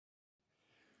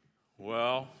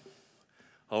Well,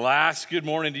 alas, good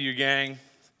morning to you, gang.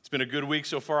 It's been a good week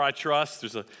so far, I trust.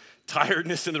 There's a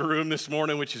tiredness in the room this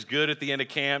morning, which is good at the end of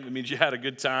camp. It means you had a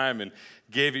good time and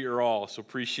gave it your all, so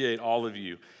appreciate all of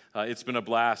you. It's been a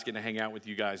blast getting to hang out with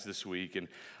you guys this week. And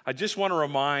I just want to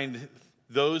remind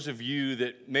those of you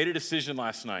that made a decision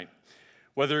last night,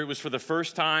 whether it was for the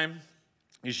first time,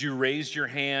 as you raised your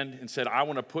hand and said, I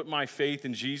want to put my faith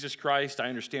in Jesus Christ. I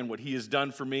understand what he has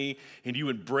done for me, and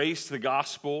you embraced the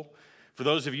gospel. For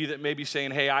those of you that may be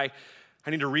saying, hey, I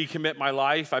need to recommit my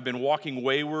life. I've been walking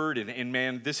wayward, and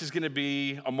man, this is going to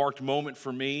be a marked moment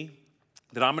for me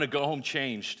that I'm going to go home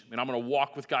changed, and I'm going to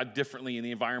walk with God differently in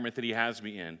the environment that he has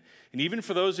me in. And even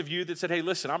for those of you that said, hey,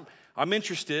 listen, I'm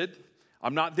interested.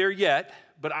 I'm not there yet,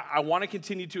 but I want to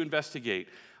continue to investigate.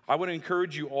 I want to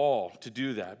encourage you all to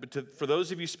do that. But for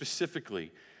those of you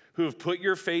specifically who have put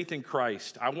your faith in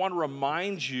Christ, I want to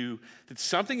remind you that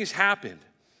something has happened.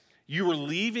 You are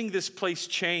leaving this place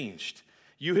changed.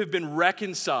 You have been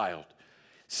reconciled.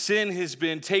 Sin has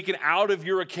been taken out of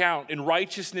your account and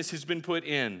righteousness has been put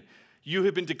in. You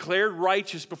have been declared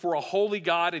righteous before a holy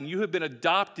God, and you have been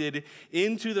adopted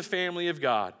into the family of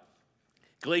God.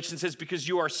 Galatians says, because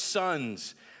you are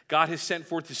sons, God has sent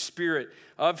forth the Spirit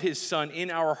of his Son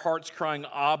in our hearts, crying,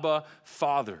 Abba,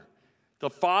 Father. The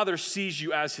Father sees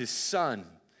you as his son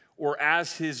or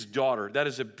as his daughter. That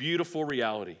is a beautiful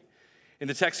reality. And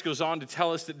the text goes on to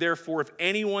tell us that therefore, if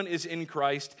anyone is in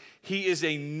Christ, he is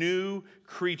a new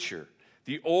creature.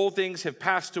 The old things have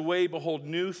passed away. Behold,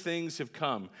 new things have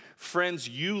come. Friends,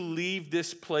 you leave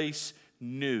this place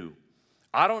new.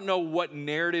 I don't know what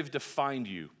narrative defined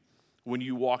you when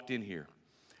you walked in here.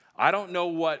 I don't know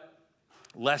what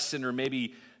lesson or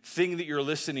maybe thing that you're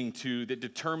listening to that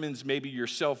determines maybe your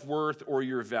self-worth or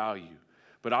your value.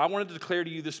 But I wanted to declare to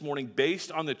you this morning,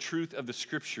 based on the truth of the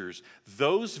scriptures,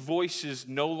 those voices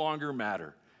no longer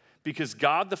matter because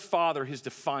God the Father has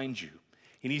defined you.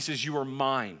 And he says, you are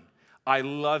mine. I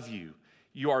love you.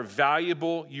 You are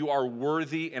valuable. You are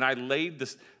worthy. And I laid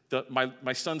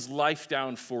my son's life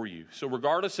down for you. So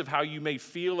regardless of how you may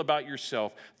feel about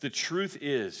yourself, the truth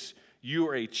is you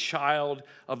are a child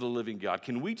of the living God.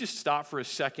 Can we just stop for a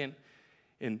second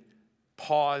and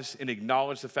pause and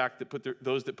acknowledge the fact that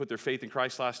those that put their faith in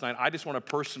Christ last night? I just want to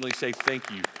personally say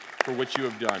thank you for what you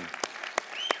have done.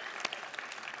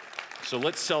 So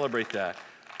let's celebrate that.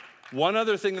 One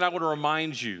other thing that I want to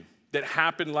remind you that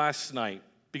happened last night,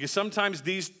 because sometimes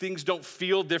these things don't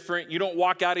feel different. You don't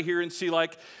walk out of here and see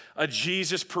like a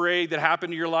Jesus parade that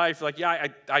happened in your life. Like, yeah,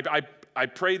 I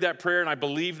prayed that prayer and I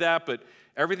believe that, but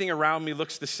everything around me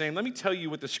looks the same. Let me tell you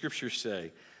what the scriptures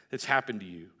say that's happened to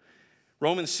you.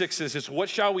 Romans 6 says this, what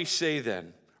shall we say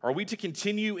then? Are we to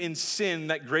continue in sin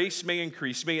that grace may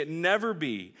increase? May it never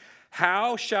be.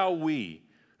 How shall we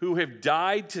who have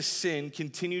died to sin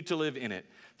continue to live in it?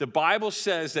 The Bible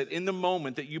says that in the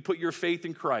moment that you put your faith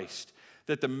in Christ,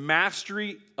 that the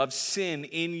mastery of sin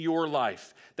in your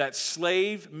life, that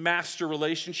slave-master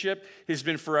relationship has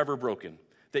been forever broken.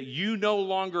 That you no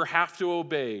longer have to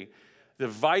obey the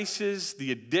vices,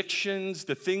 the addictions,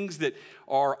 the things that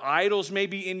are idols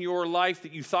maybe in your life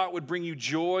that you thought would bring you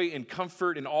joy and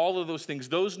comfort and all of those things.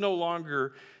 Those no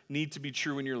longer need to be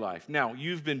true in your life. Now,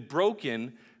 you've been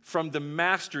broken from the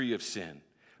mastery of sin,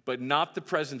 but not the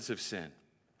presence of sin.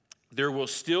 There will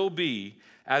still be,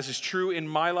 as is true in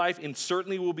my life and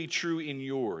certainly will be true in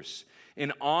yours,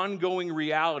 an ongoing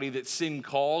reality that sin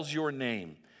calls your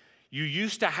name. You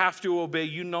used to have to obey,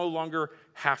 you no longer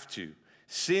have to.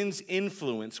 Sin's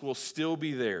influence will still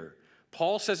be there.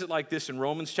 Paul says it like this in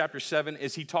Romans chapter 7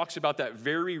 as he talks about that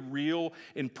very real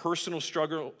and personal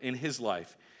struggle in his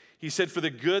life. He said, for the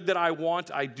good that I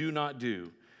want, I do not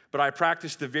do, but I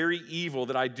practice the very evil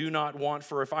that I do not want.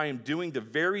 For if I am doing the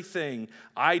very thing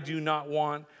I do not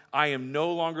want, I am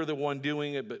no longer the one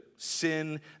doing it, but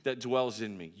sin that dwells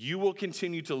in me. You will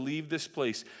continue to leave this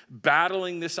place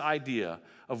battling this idea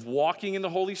of walking in the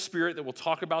Holy Spirit that we'll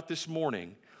talk about this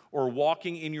morning, or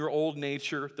walking in your old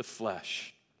nature, the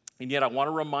flesh. And yet I want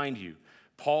to remind you,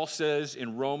 Paul says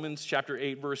in Romans chapter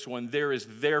 8, verse 1, there is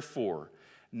therefore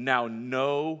now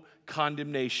no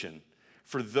condemnation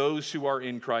for those who are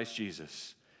in Christ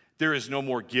Jesus. There is no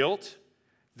more guilt.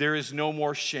 There is no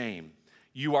more shame.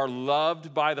 You are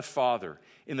loved by the Father.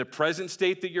 In the present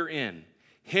state that you're in,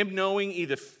 him knowing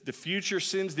either the future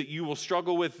sins that you will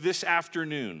struggle with this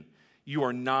afternoon, you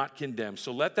are not condemned.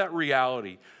 So let that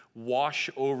reality wash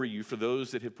over you for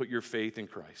those that have put your faith in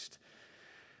Christ.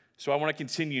 So I want to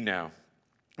continue now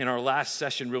in our last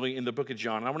session really in the book of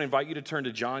John. I want to invite you to turn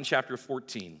to John chapter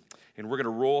 14. And we're going to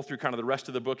roll through kind of the rest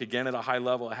of the book again at a high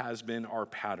level. It has been our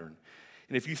pattern.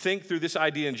 And if you think through this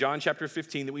idea in John chapter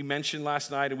 15 that we mentioned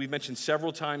last night, and we've mentioned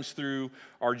several times through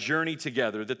our journey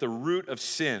together, that the root of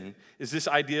sin is this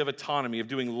idea of autonomy, of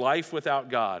doing life without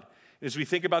God. And as we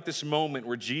think about this moment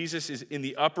where Jesus is in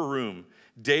the upper room,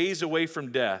 days away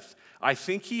from death, I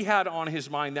think he had on his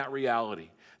mind that reality,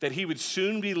 that he would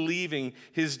soon be leaving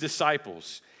his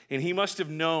disciples. And he must have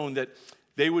known that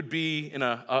they would be in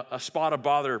a spot of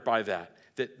bother by that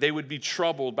they would be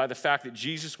troubled by the fact that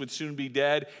Jesus would soon be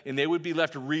dead, and they would be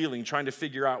left reeling, trying to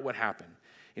figure out what happened.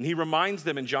 And he reminds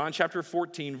them in John chapter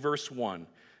 14, verse 1,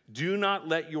 "Do not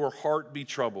let your heart be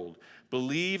troubled.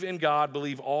 Believe in God,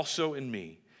 believe also in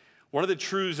me." One of the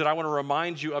truths that I want to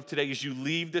remind you of today as you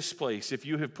leave this place, if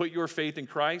you have put your faith in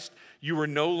Christ, you are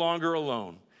no longer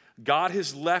alone. God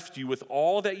has left you with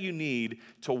all that you need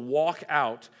to walk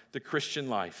out the Christian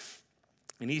life.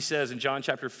 And he says in John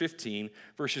chapter 15,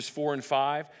 verses 4 and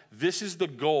 5, this is the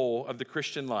goal of the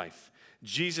Christian life.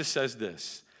 Jesus says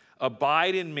this,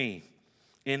 "Abide in me,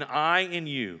 and I in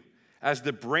you. As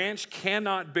the branch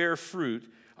cannot bear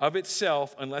fruit of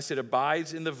itself unless it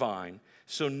abides in the vine,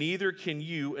 so neither can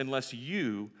you unless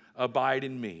you abide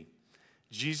in me."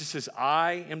 Jesus says,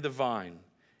 "I am the vine,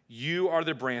 you are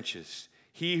the branches.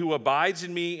 He who abides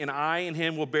in me and I in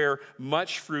him will bear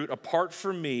much fruit. Apart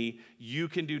from me, you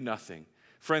can do nothing."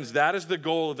 Friends, that is the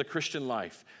goal of the Christian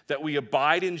life, that we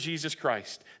abide in Jesus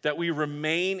Christ, that we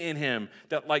remain in him,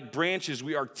 that like branches,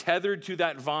 we are tethered to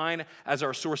that vine as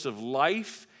our source of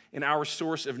life and our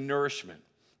source of nourishment.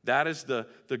 That is the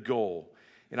goal.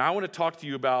 And I want to talk to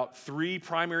you about three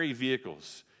primary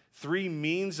vehicles, three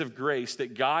means of grace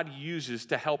that God uses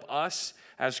to help us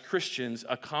as Christians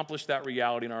accomplish that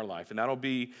reality in our life. And that'll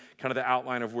be kind of the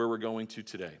outline of where we're going to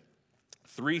today.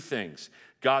 Three things: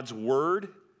 God's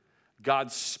word,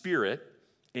 God's Spirit,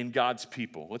 and God's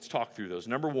people. Let's talk through those.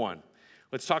 Number one,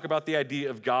 let's talk about the idea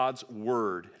of God's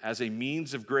word as a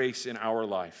means of grace in our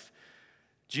life.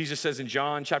 Jesus says in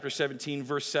John chapter 17,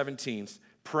 verse 17,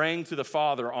 praying to the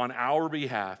Father on our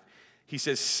behalf, he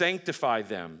says, "Sanctify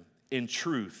them in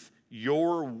truth.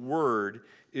 Your word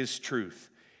is truth."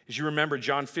 As you remember,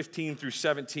 John 15 through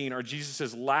 17 are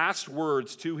Jesus' last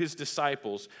words to his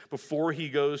disciples before he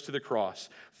goes to the cross,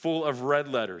 full of red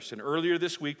letters. And earlier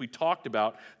this week, we talked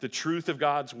about the truth of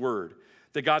God's word,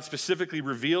 that God specifically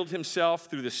revealed himself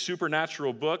through this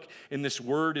supernatural book, and this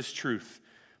word is truth.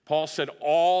 Paul said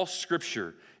all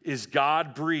scripture is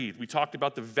God-breathed. We talked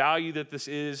about the value that this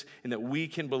is and that we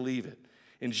can believe it.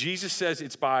 And Jesus says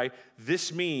it's by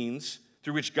this means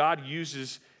through which God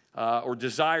uses or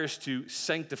desires to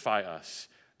sanctify us.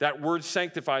 That word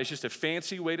sanctify is just a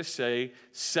fancy way to say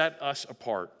set us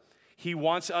apart. He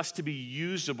wants us to be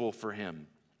usable for him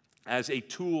as a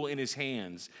tool in his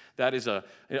hands. That is a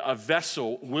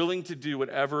vessel willing to do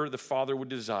whatever the Father would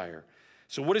desire.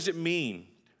 So what does it mean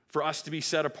for us to be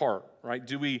set apart, right?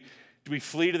 Do we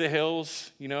flee to the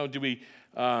hills? Do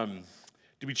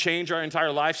we change our entire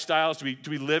lifestyles?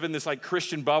 Do we live in this like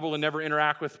Christian bubble and never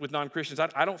interact with non-Christians?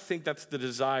 I don't think that's the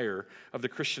desire of the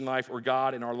Christian life or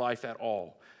God in our life at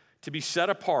all. To be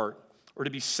set apart or to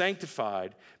be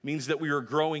sanctified means that we are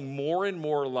growing more and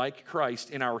more like Christ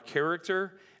in our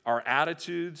character, our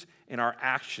attitudes, and our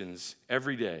actions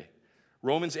every day.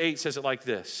 Romans 8 says it like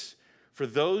this: "For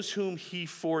those whom he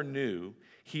foreknew,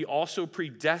 he also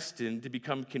predestined to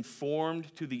become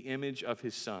conformed to the image of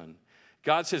his Son."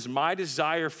 God says, my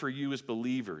desire for you as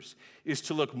believers is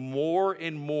to look more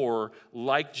and more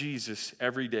like Jesus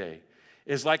every day.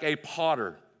 It's like a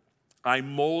potter. I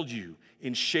mold you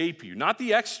and shape you, not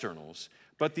the externals,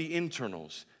 but the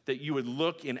internals, that you would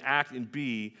look and act and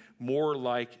be more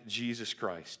like Jesus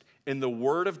Christ. And the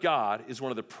Word of God is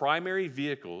one of the primary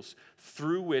vehicles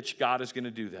through which God is going to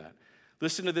do that.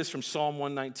 Listen to this from Psalm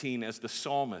 119 as the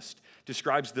psalmist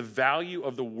describes the value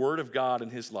of the Word of God in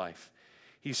his life.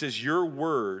 He says, "Your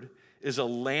word is a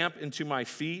lamp unto my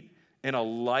feet and a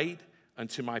light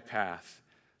unto my path."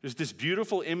 There's this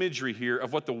beautiful imagery here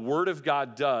of what the Word of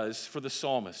God does for the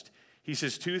psalmist. He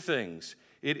says two things.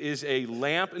 It is a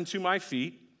lamp unto my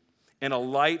feet and a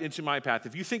light into my path.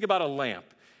 If you think about a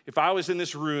lamp, if I was in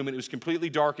this room and it was completely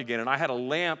dark again and I had a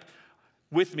lamp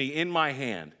with me in my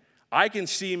hand, I can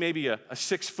see maybe a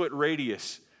 6-foot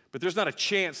radius, but there's not a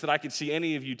chance that I could see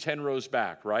any of you 10 rows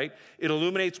back, right? It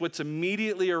illuminates what's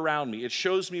immediately around me. It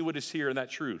shows me what is here in that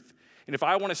truth. And if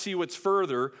I want to see what's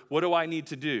further, what do I need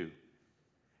to do?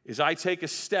 Is I take a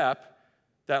step,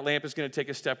 that lamp is going to take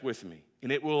a step with me, and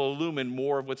it will illumine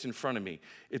more of what's in front of me.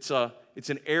 It's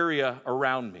an area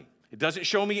around me. It doesn't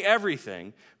show me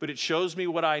everything, but it shows me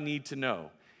what I need to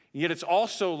know. And yet it's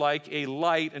also like a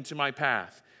light into my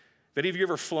path. Have any of you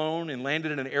ever flown and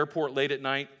landed in an airport late at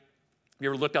night? You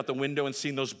ever looked out the window and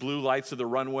seen those blue lights of the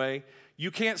runway?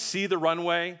 You can't see the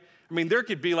runway. I mean, there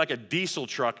could be like a diesel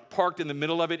truck parked in the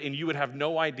middle of it and you would have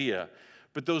no idea.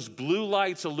 But those blue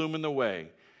lights illumine the way.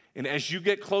 And as you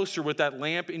get closer with that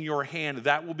lamp in your hand,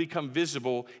 that will become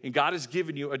visible, and God has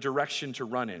given you a direction to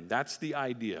run in. That's the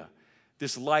idea.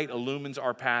 This light illumines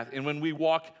our path, and when we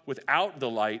walk without the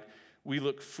light, we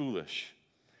look foolish.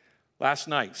 Last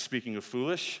night, speaking of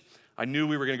foolish, I knew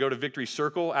we were going to go to Victory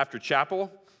Circle after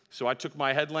chapel, so I took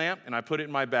my headlamp and I put it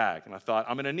in my bag, and I thought,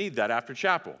 I'm going to need that after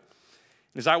chapel.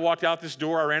 As I walked out this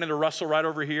door, I ran into Russell right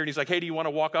over here, and he's like, hey, do you want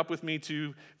to walk up with me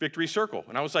to Victory Circle?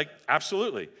 And I was like,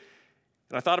 absolutely.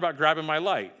 And I thought about grabbing my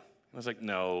light. I was like,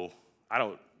 no, I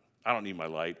don't need my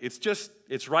light.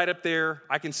 It's right up there.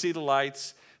 I can see the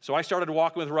lights. So I started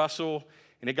walking with Russell,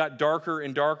 and it got darker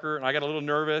and darker, and I got a little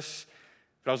nervous,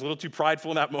 but I was a little too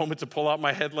prideful in that moment to pull out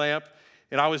my headlamp.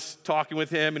 And I was talking with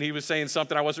him, and he was saying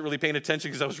something. I wasn't really paying attention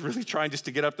because I was really trying just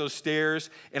to get up those stairs.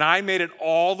 And I made it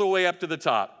all the way up to the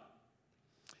top,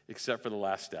 except for the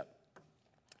last step.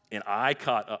 And I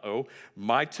caught,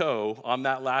 my toe on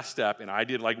that last step, and I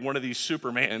did like one of these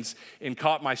Supermans and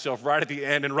caught myself right at the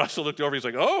end, and Russell looked over, he's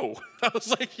like, oh. I was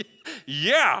like,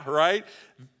 yeah, right?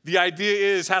 The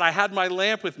idea is, had I had my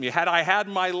lamp with me, had I had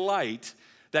my light,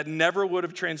 that never would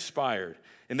have transpired.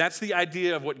 And that's the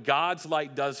idea of what God's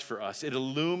light does for us. It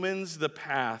illumines the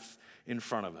path in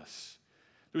front of us.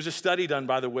 There was a study done,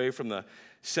 by the way, from the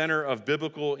Center of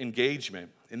Biblical Engagement,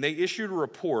 and they issued a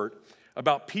report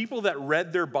about people that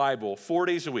read their Bible 4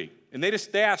 days a week. And they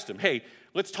asked them, hey,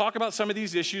 let's talk about some of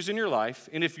these issues in your life.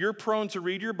 And if you're prone to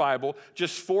read your Bible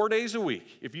just 4 days a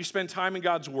week, if you spend time in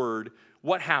God's Word,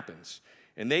 what happens?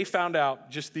 And they found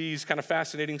out just these kind of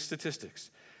fascinating statistics.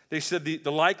 They said the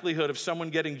likelihood of someone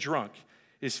getting drunk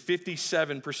is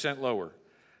 57% lower.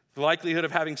 The likelihood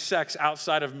of having sex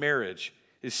outside of marriage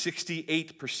is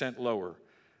 68% lower.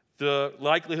 The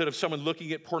likelihood of someone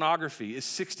looking at pornography is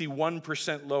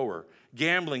 61% lower.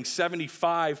 Gambling,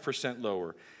 75%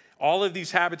 lower. All of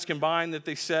these habits combined that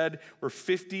they said were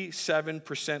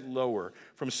 57% lower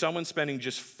from someone spending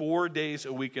just 4 days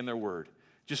a week in their Word,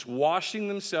 just washing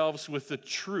themselves with the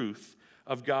truth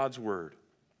of God's Word.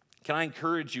 Can I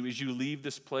encourage you as you leave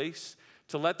this place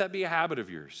to let that be a habit of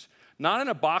yours? Not in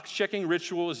a box-checking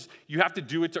ritual, as you have to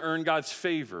do it to earn God's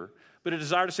favor, but a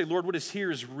desire to say, Lord, what is here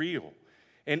is real.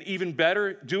 And even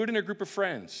better, do it in a group of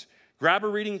friends. Grab a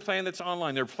reading plan that's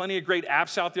online. There are plenty of great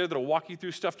apps out there that will walk you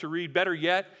through stuff to read. Better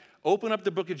yet, open up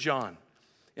the book of John.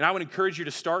 And I would encourage you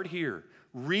to start here.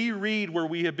 Reread where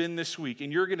we have been this week.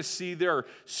 And you're going to see there are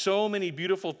so many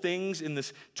beautiful things in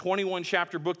this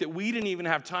 21-chapter book that we didn't even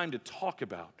have time to talk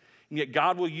about. And yet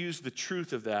God will use the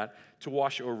truth of that to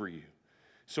wash over you.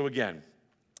 So again,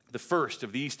 the first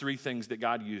of these three things that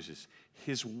God uses,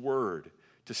 His Word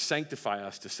to sanctify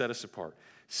us, to set us apart.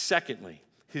 Secondly,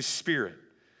 His Spirit.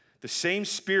 The same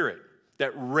Spirit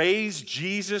that raised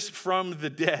Jesus from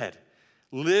the dead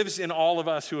lives in all of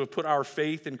us who have put our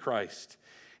faith in Christ.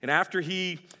 And after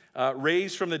He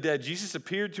raised from the dead, Jesus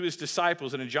appeared to His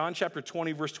disciples. And in John chapter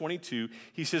 20, verse 22,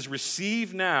 He says,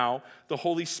 receive now the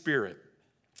Holy Spirit.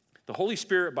 The Holy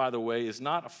Spirit, by the way, is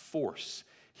not a force.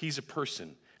 He's a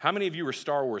person. How many of you are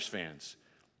Star Wars fans?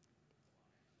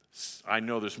 I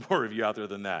know there's more of you out there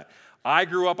than that. I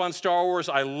grew up on Star Wars.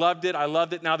 I loved it.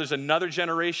 Now there's another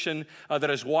generation that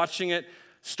is watching it.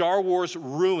 Star Wars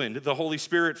ruined the Holy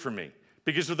Spirit for me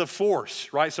because of the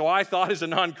Force, right? So I thought as a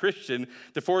non-Christian,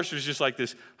 the Force was just like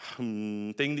this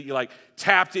thing that you like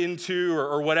tapped into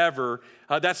or whatever.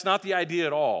 That's not the idea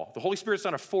at all. The Holy Spirit's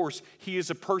not a force. He is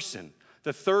a person,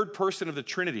 the third person of the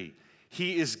Trinity.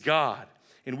 He is God,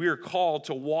 and we are called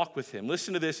to walk with Him.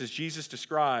 Listen to this as Jesus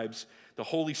describes the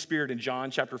Holy Spirit in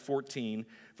John chapter 14,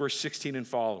 verse 16 and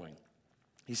following.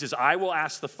 He says, I will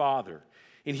ask the Father,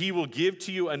 and He will give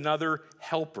to you another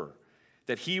helper,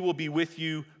 that He will be with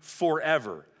you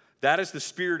forever. That is the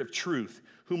Spirit of truth,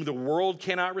 whom the world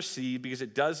cannot receive because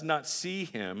it does not see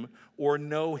Him or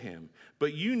know Him.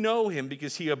 But you know Him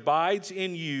because He abides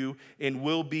in you and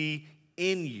will be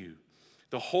in you.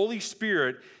 The Holy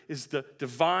Spirit is the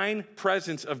divine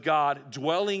presence of God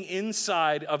dwelling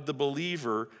inside of the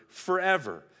believer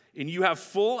forever. And you have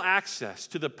full access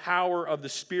to the power of the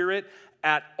Spirit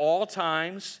at all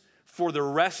times for the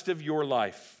rest of your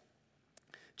life.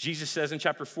 Jesus says in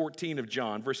chapter 14 of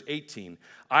John, verse 18,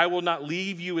 I will not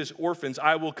leave you as orphans,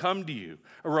 I will come to you.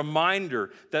 A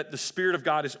reminder that the Spirit of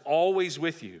God is always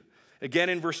with you. Again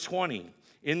in verse 20,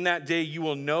 in that day you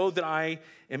will know that I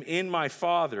am in my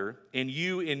Father, and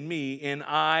you in me, and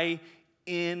I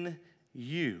in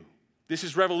you. This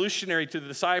is revolutionary to the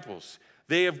disciples.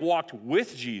 They have walked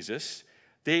with Jesus.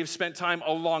 They have spent time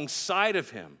alongside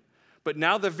of Him. But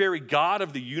now the very God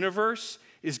of the universe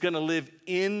is going to live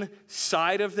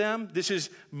inside of them. This is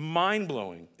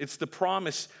mind-blowing. It's the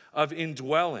promise of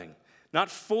indwelling. Not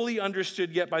fully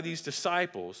understood yet by these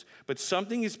disciples, but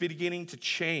something is beginning to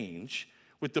change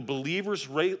with the believer's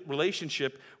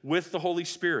relationship with the Holy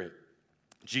Spirit.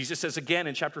 Jesus says again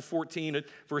in chapter 14, at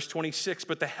verse 26,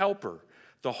 but the Helper,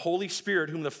 the Holy Spirit,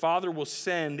 whom the Father will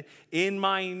send in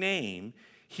my name,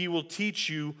 he will teach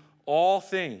you all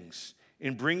things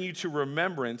and bring to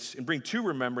remembrance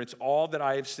all that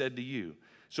I have said to you.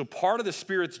 So part of the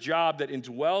Spirit's job that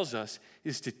indwells us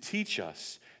is to teach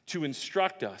us, to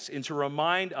instruct us, and to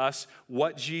remind us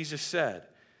what Jesus said.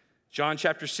 John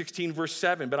chapter 16, verse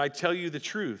 7, but I tell you the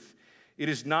truth, it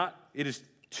is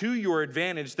to your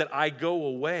advantage that I go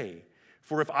away.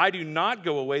 For if I do not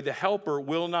go away, the Helper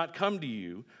will not come to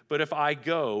you, but if I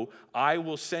go, I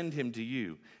will send him to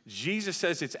you. Jesus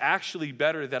says it's actually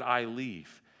better that I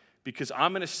leave, because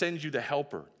I'm going to send you the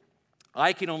Helper.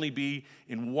 I can only be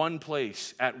in one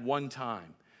place at one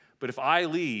time. But if I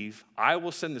leave, I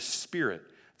will send the Spirit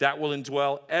that will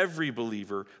indwell every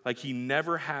believer like he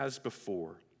never has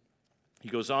before. He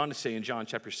goes on to say in John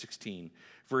chapter 16,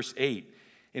 verse 8,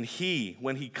 and he,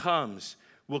 when he comes,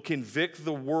 will convict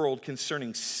the world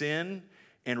concerning sin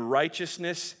and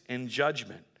righteousness and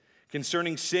judgment.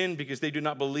 Concerning sin, because they do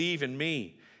not believe in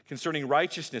me. Concerning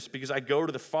righteousness, because I go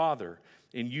to the Father,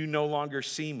 and you no longer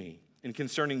see me. And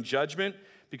concerning judgment,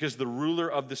 because the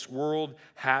ruler of this world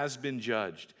has been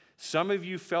judged. Some of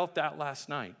you felt that last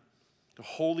night. The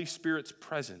Holy Spirit's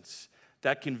presence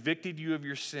that convicted you of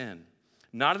your sin.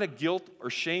 Not in a guilt or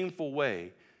shameful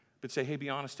way, but say, hey, be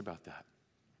honest about that.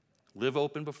 Live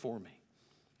open before me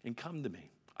and come to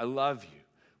me. I love you.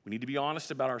 We need to be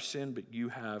honest about our sin, but you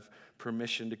have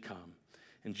permission to come.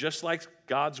 And just like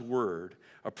God's word,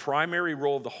 a primary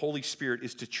role of the Holy Spirit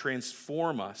is to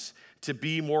transform us to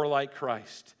be more like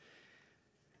Christ.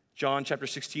 John chapter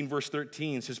 16, verse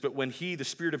 13 says, but when he, the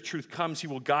Spirit of truth, comes, he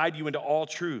will guide you into all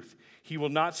truth. He will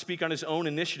not speak on his own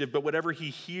initiative, but whatever he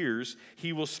hears,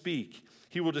 he will speak.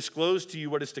 He will disclose to you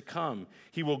what is to come.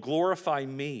 He will glorify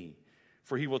me,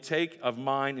 for he will take of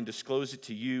mine and disclose it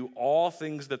to you. All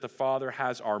things that the Father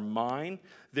has are mine.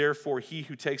 Therefore, he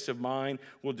who takes of mine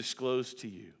will disclose to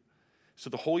you. So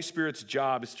the Holy Spirit's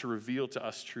job is to reveal to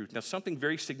us truth. Now, something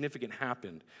very significant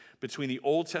happened between the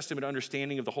Old Testament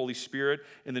understanding of the Holy Spirit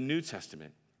and the New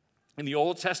Testament. In the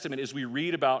Old Testament, as we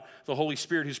read about the Holy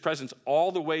Spirit, whose presence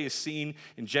all the way is seen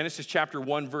in Genesis chapter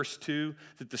 1, verse 2,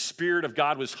 that the Spirit of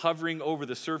God was hovering over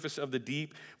the surface of the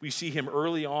deep. We see him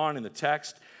early on in the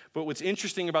text. But what's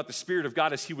interesting about the Spirit of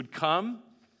God is he would come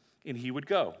and he would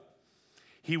go.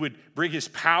 He would bring his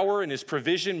power and his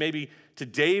provision maybe to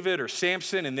David or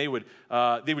Samson, and they would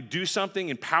do something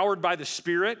empowered by the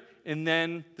Spirit, and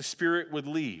then the Spirit would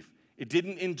leave. It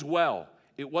didn't indwell.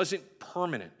 It wasn't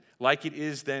permanent like it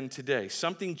is then today.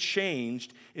 Something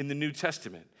changed in the New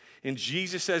Testament. And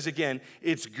Jesus says again,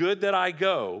 it's good that I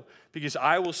go because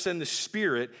I will send the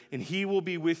Spirit and he will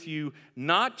be with you,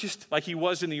 not just like he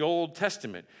was in the Old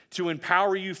Testament, to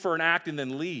empower you for an act and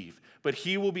then leave, but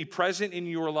he will be present in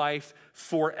your life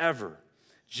forever.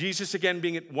 Jesus, again,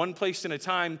 being at one place in a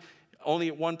time, only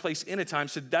at one place in a time,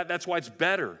 said that's why it's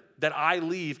better that I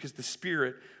leave because the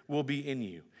Spirit will be in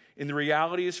you. And the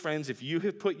reality is, friends, if you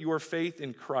have put your faith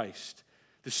in Christ,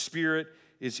 the Spirit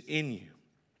is in you.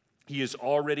 He is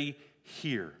already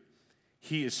here.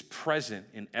 He is present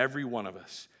in every one of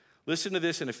us. Listen to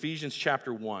this in Ephesians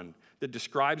chapter 1 that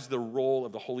describes the role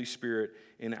of the Holy Spirit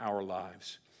in our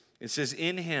lives. It says,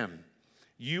 in him,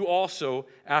 you also,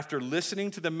 after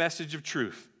listening to the message of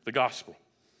truth, the gospel,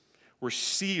 were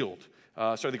sealed.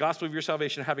 The gospel of your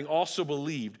salvation, having also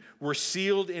believed, were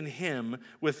sealed in him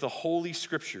with the Holy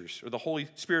Scriptures, or the Holy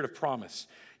Spirit of promise.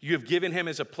 You have given him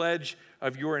as a pledge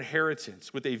of your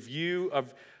inheritance, with a view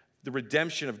of the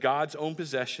redemption of God's own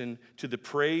possession to the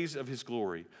praise of his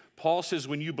glory. Paul says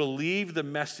when you believe the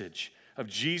message of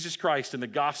Jesus Christ and the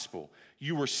gospel,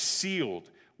 you were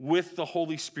sealed with the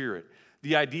Holy Spirit.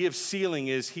 The idea of sealing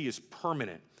is he is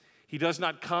permanent. He does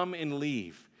not come and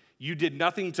leave. You did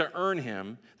nothing to earn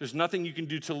him. There's nothing you can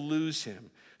do to lose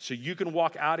him. So you can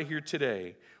walk out of here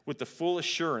today with the full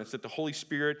assurance that the Holy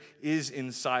Spirit is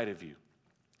inside of you.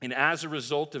 And as a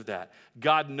result of that,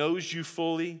 God knows you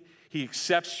fully. He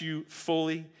accepts you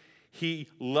fully. He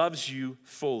loves you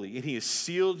fully. And he has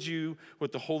sealed you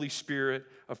with the Holy Spirit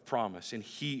of promise. And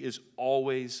he is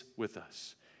always with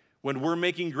us. When we're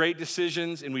making great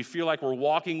decisions and we feel like we're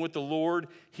walking with the Lord,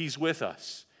 he's with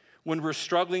us. When we're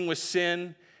struggling with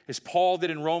sin, as Paul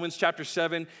did in Romans chapter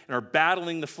 7, and are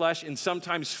battling the flesh and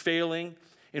sometimes failing,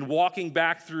 and walking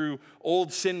back through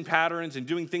old sin patterns and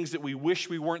doing things that we wish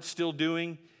we weren't still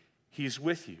doing, he's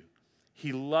with you.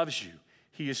 He loves you.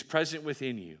 He is present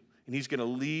within you, and he's going to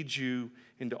lead you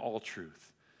into all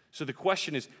truth. So the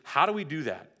question is, how do we do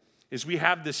that? Is we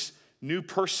have this new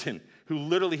person who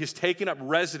literally has taken up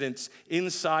residence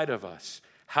inside of us.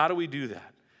 How do we do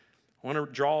that? I want to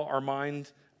draw our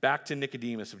mind back to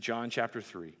Nicodemus of John chapter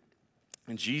 3.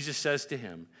 And Jesus says to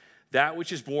him, that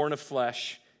which is born of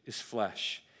flesh is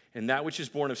flesh, and that which is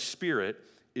born of spirit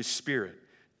is spirit.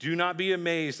 Do not be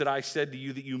amazed that I said to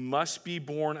you that you must be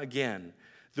born again.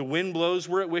 The wind blows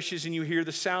where it wishes, and you hear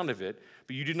the sound of it,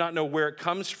 but you do not know where it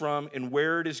comes from and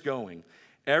where it is going.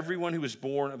 Everyone who is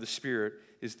born of the Spirit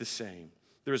is the same.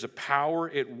 There is a power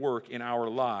at work in our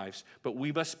lives, but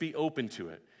we must be open to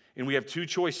it. And we have two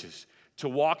choices: to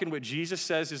walk in what Jesus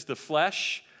says is the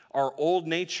flesh, our old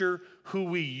nature, who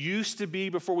we used to be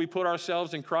before we put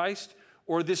ourselves in Christ,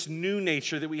 or this new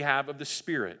nature that we have of the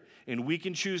Spirit. And we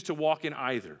can choose to walk in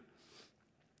either.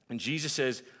 And Jesus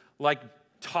says, like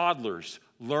toddlers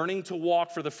learning to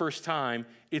walk for the first time,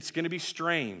 it's going to be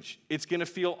strange. It's going to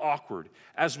feel awkward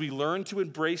as we learn to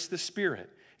embrace the Spirit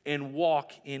and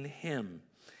walk in Him.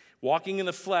 Walking in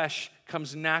the flesh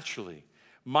comes naturally.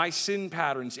 My sin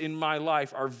patterns in my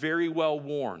life are very well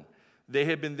worn. They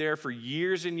have been there for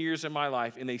years and years in my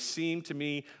life, and they seem to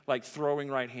me like throwing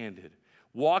right-handed.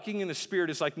 Walking in the Spirit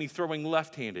is like me throwing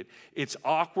left-handed. It's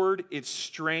awkward. It's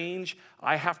strange.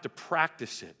 I have to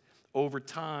practice it over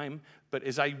time. But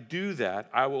as I do that,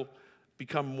 I will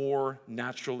become more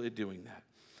natural at doing that.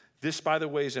 This, by the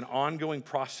way, is an ongoing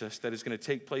process that is going to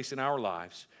take place in our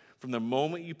lives from the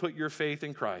moment you put your faith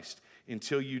in Christ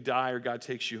until you die or God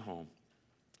takes you home.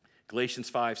 Galatians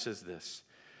 5 says this,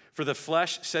 "For the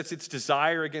flesh sets its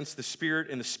desire against the Spirit,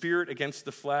 and the Spirit against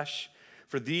the flesh.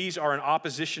 For these are in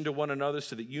opposition to one another,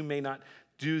 so that you may not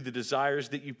do the desires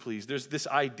that you please." There's this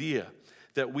idea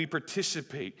that we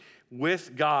participate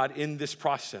with God in this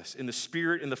process, in the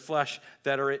Spirit and the flesh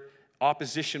that are at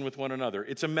opposition with one another.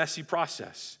 It's a messy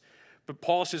process. But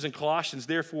Paul says in Colossians,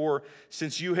 "Therefore,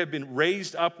 since you have been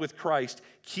raised up with Christ,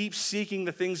 keep seeking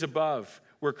the things above,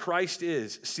 where Christ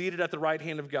is, seated at the right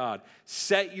hand of God.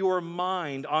 Set your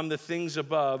mind on the things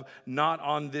above, not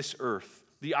on this earth."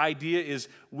 The idea is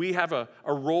we have a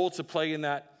role to play in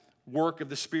that work of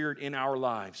the Spirit in our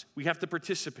lives. We have to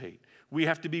participate. We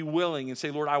have to be willing and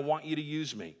say, "Lord, I want you to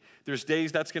use me." There's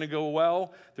days that's going to go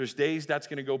well. There's days that's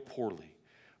going to go poorly.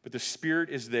 But the Spirit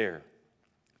is there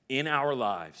in our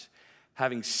lives,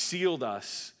 having sealed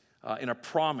us in a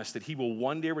promise that He will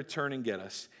one day return and get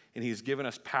us. And He has given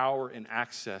us power and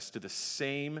access to the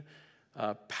same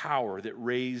power that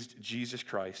raised Jesus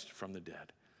Christ from the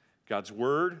dead. God's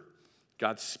Word,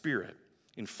 God's Spirit,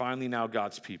 and finally now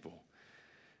God's people.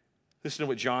 Listen to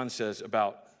what John says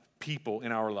about people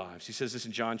in our lives. He says this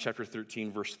in John chapter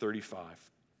 13, verse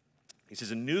 35. He says,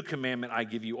 "A new commandment I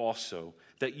give you also,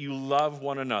 that you love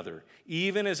one another,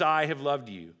 even as I have loved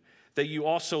you, that you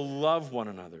also love one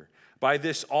another. By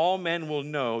this all men will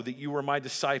know that you are my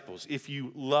disciples, if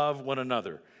you love one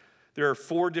another." There are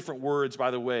 4 different words, by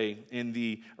the way, in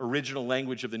the original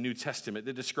language of the New Testament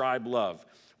that describe love.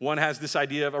 One has this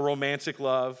idea of a romantic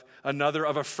love, another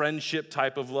of a friendship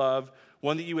type of love,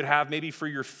 one that you would have maybe for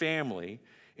your family,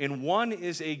 and one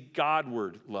is a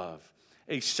Godward love,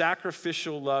 a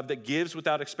sacrificial love that gives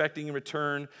without expecting in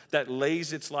return, that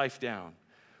lays its life down.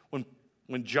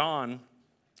 When John,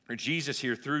 or Jesus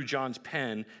here through John's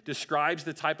pen, describes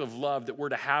the type of love that we're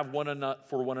to have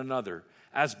for one another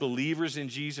as believers in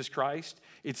Jesus Christ,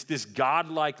 it's this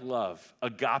God-like love,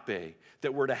 agape,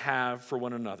 that we're to have for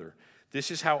one another.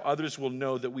 This is how others will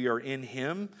know that we are in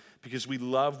Him, because we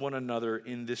love one another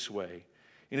in this way.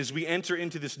 And as we enter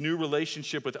into this new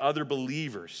relationship with other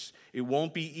believers, it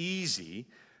won't be easy,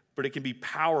 but it can be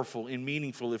powerful and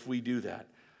meaningful if we do that.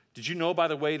 Did you know, by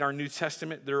the way, in our New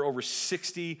Testament, there are over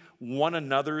 60 one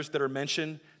another's that are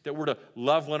mentioned, that we're to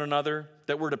love one another,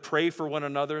 that we're to pray for one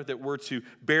another, that we're to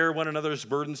bear one another's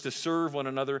burdens, to serve one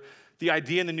another. The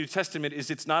idea in the New Testament is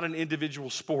it's not an individual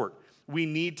sport. We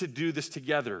need to do this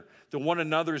together. The one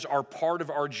another's are part of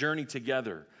our journey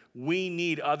together. We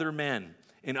need other men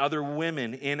and other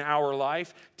women in our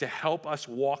life to help us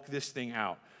walk this thing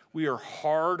out. We are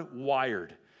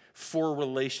hardwired for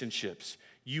relationships.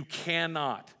 You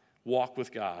cannot walk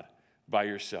with God by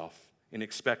yourself and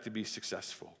expect to be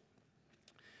successful.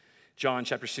 John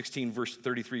chapter 16, verse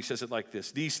 33 says it like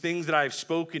this: "These things that I have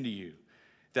spoken to you,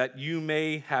 that you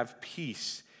may have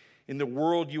peace. In the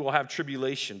world you will have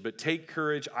tribulation, but take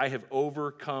courage, I have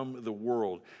overcome the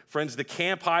world." Friends, the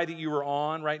camp high that you are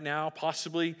on right now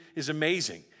possibly is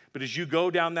amazing. But as you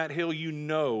go down that hill, you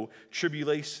know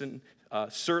tribulation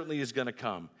certainly is going to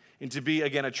come. And to be,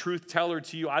 again, a truth teller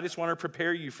to you, I just want to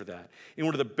prepare you for that. And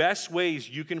one of the best ways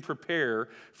you can prepare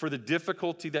for the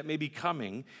difficulty that may be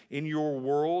coming in your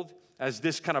world as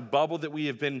this kind of bubble that we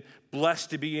have been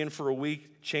blessed to be in for a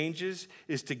week changes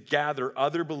is to gather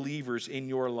other believers in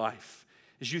your life.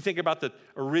 As you think about the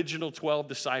original 12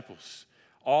 disciples,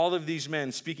 all of these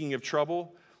men, speaking of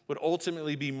trouble, would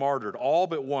ultimately be martyred, all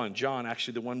but one, John,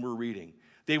 actually the one we're reading.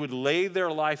 They would lay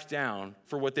their life down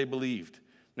for what they believed.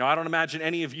 Now, I don't imagine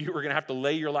any of you are going to have to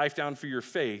lay your life down for your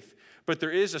faith, but there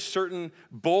is a certain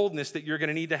boldness that you're going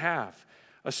to need to have,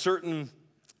 a certain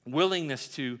willingness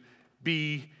to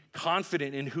be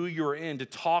confident in who you're in, to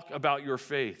talk about your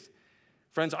faith.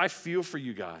 Friends, I feel for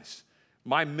you guys.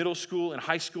 My middle school and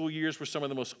high school years were some of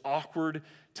the most awkward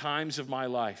times of my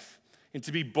life. And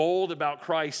to be bold about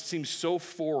Christ seems so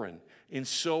foreign and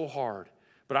so hard.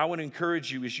 But I want to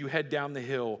encourage you as you head down the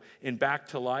hill and back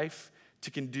to life to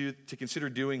consider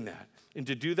doing that. And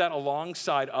to do that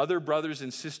alongside other brothers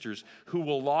and sisters who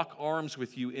will lock arms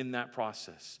with you in that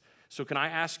process. So can I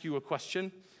ask you a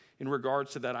question in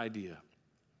regards to that idea?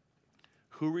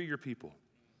 Who are your people?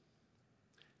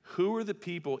 Who are the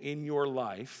people in your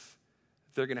life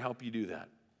that are going to help you do that?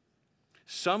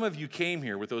 Some of you came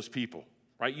here with those people.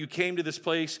 Right? You came to this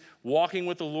place walking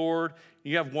with the Lord.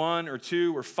 You have 1 or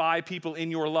 2 or 5 people in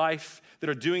your life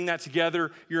that are doing that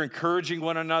together. You're encouraging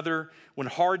one another. When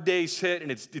hard days hit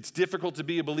and it's difficult to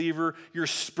be a believer, you're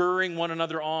spurring one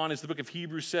another on, as the book of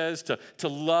Hebrews says, to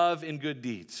love and good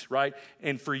deeds, right?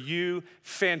 And for you,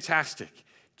 fantastic.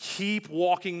 Keep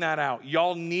walking that out.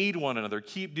 Y'all need one another.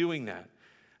 Keep doing that.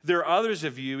 There are others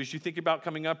of you, as you think about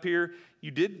coming up here,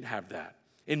 you didn't have that.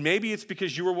 And maybe it's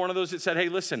because you were one of those that said, hey,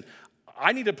 listen,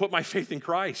 I need to put my faith in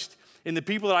Christ. And the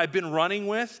people that I've been running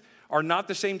with are not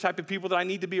the same type of people that I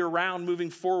need to be around moving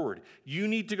forward. You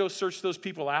need to go search those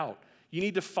people out. You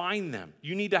need to find them.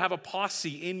 You need to have a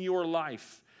posse in your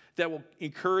life that will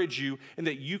encourage you and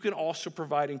that you can also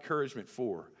provide encouragement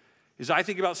for. As I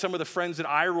think about some of the friends that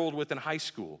I rolled with in high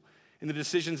school and the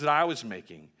decisions that I was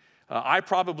making, I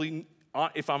probably,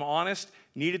 if I'm honest,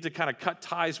 needed to kind of cut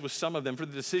ties with some of them for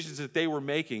the decisions that they were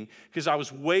making because I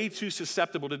was way too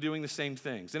susceptible to doing the same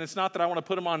things. And it's not that I want to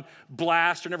put them on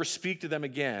blast or never speak to them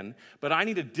again, but I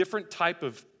need a different type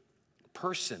of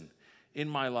person in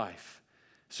my life.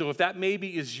 So if that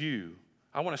maybe is you,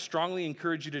 I want to strongly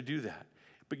encourage you to do that.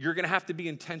 But you're going to have to be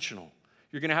intentional.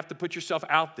 You're going to have to put yourself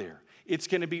out there. It's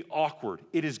going to be awkward.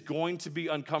 It is going to be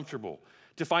uncomfortable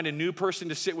to find a new person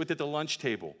to sit with at the lunch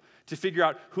table, to figure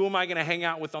out who am I going to hang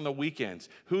out with on the weekends?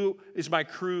 Who is my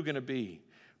crew going to be?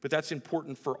 But that's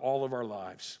important for all of our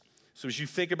lives. So as you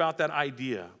think about that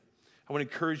idea, I want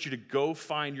to encourage you to go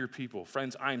find your people.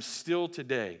 Friends, I am still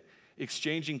today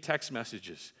exchanging text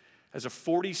messages as a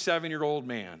 47-year-old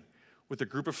man with a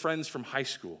group of friends from high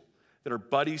school that are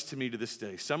buddies to me to this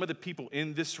day. Some of the people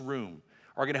in this room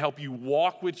are going to help you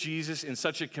walk with Jesus in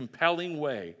such a compelling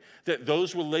way that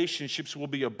those relationships will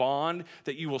be a bond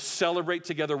that you will celebrate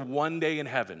together one day in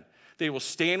heaven. They will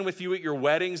stand with you at your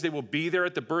weddings. They will be there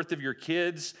at the birth of your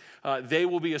kids. They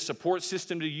will be a support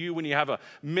system to you when you have a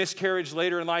miscarriage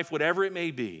later in life, whatever it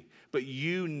may be. But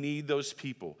you need those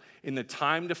people, and the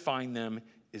time to find them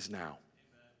is now.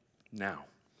 Now.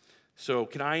 So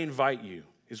can I invite you,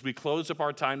 as we close up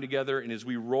our time together and as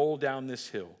we roll down this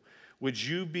hill, would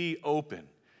you be open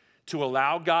to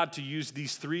allow God to use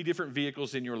these 3 different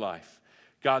vehicles in your life?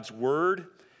 God's word,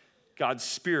 God's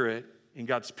spirit, and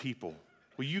God's people.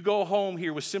 Will you go home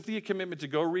here with simply a commitment to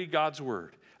go read God's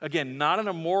word? Again, not in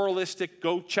a moralistic,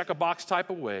 go check a box type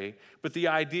of way, but the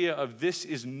idea of this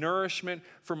is nourishment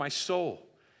for my soul.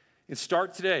 And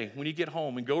start today when you get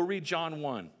home and go read John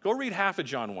 1. Go read half of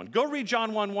John 1. Go read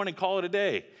John 1:1 and call it a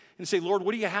day. And say, Lord,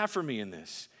 what do you have for me in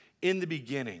this? In the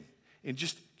beginning. And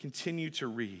just continue to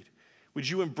read. Would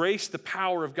you embrace the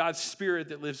power of God's Spirit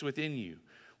that lives within you?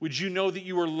 Would you know that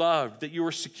you are loved, that you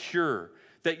are secure,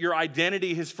 that your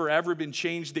identity has forever been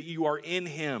changed, that you are in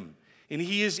Him, and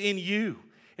He is in you,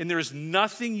 and there is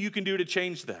nothing you can do to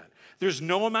change that. There's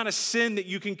no amount of sin that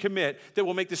you can commit that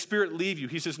will make the Spirit leave you.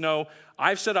 He says, no,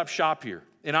 I've set up shop here,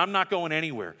 and I'm not going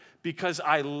anywhere because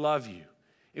I love you.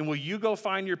 And will you go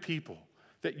find your people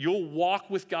that you'll walk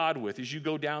with God with as you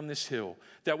go down this hill,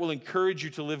 that will encourage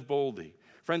you to live boldly?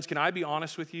 Friends, can I be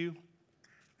honest with you?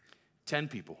 10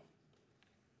 people.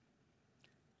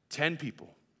 10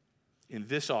 people in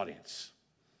this audience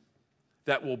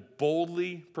that will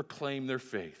boldly proclaim their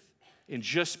faith and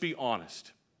just be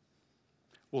honest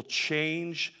will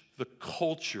change the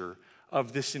culture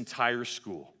of this entire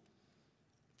school.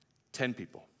 10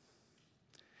 people.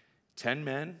 10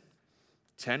 men,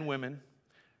 10 women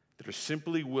that are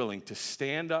simply willing to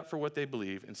stand up for what they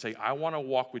believe and say, I want to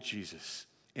walk with Jesus,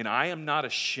 and I am not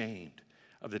ashamed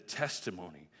of the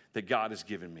testimony that God has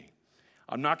given me.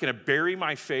 I'm not going to bury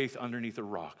my faith underneath a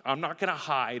rock. I'm not going to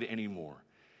hide anymore.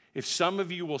 If some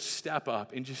of you will step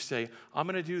up and just say, I'm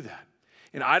going to do that.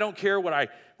 And I don't care what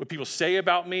people say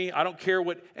about me. I don't care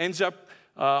what ends up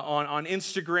on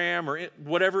Instagram or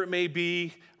whatever it may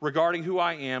be regarding who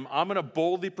I am. I'm going to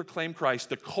boldly proclaim Christ.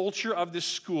 The culture of this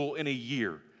school in a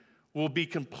year will be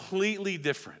completely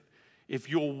different if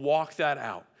you'll walk that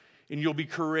out and you'll be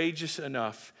courageous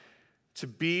enough to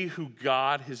be who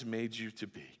God has made you to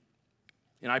be.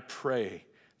 And I pray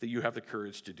that you have the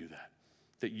courage to do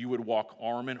that you would walk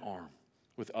arm in arm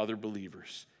with other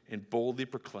believers and boldly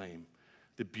proclaim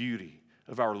the beauty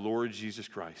of our Lord Jesus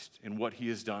Christ and what he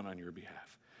has done on your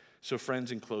behalf. So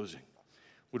friends, in closing,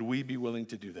 would we be willing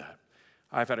to do that?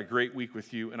 I've had a great week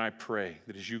with you, and I pray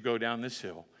that as you go down this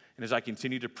hill, and as I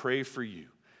continue to pray for you,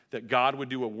 that God would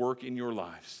do a work in your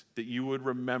lives, that you would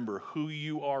remember who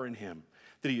you are in him,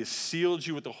 that he has sealed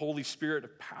you with the Holy Spirit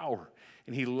of power,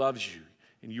 and he loves you,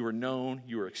 and you are known,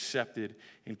 you are accepted,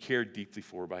 and cared deeply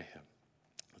for by him.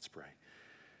 Let's pray.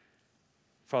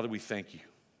 Father, we thank you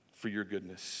for your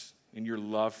goodness and your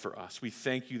love for us. We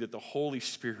thank you that the Holy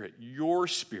Spirit, your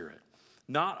Spirit,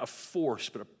 not a force,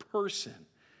 but a person,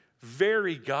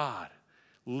 very God,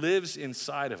 lives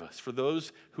inside of us. For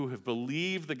those who have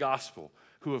believed the gospel,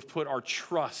 who have put our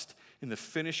trust in the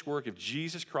finished work of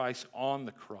Jesus Christ on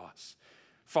the cross.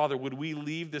 Father, would we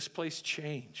leave this place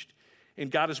changed? And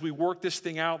God, as we work this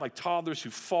thing out like toddlers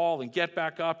who fall and get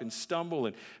back up and stumble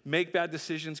and make bad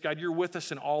decisions, God, you're with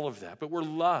us in all of that. But we're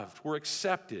loved, we're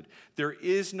accepted. There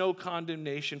is no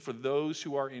condemnation for those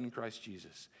who are in Christ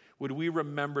Jesus. Would we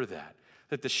remember that?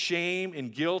 That the shame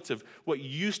and guilt of what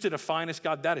used to define us,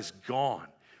 God, that is gone.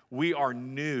 We are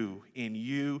new in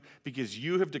you because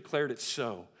you have declared it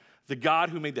so. The God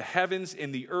who made the heavens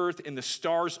and the earth and the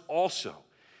stars also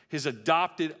has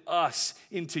adopted us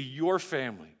into your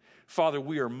family. Father,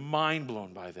 we are mind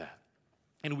blown by that.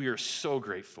 And we are so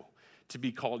grateful to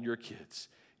be called your kids.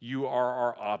 You are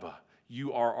our Abba.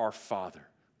 You are our Father.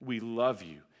 We love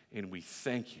you and we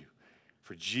thank you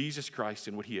for Jesus Christ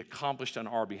and what he accomplished on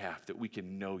our behalf, that we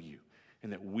can know you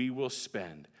and that we will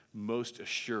spend most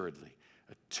assuredly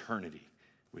eternity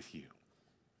with you.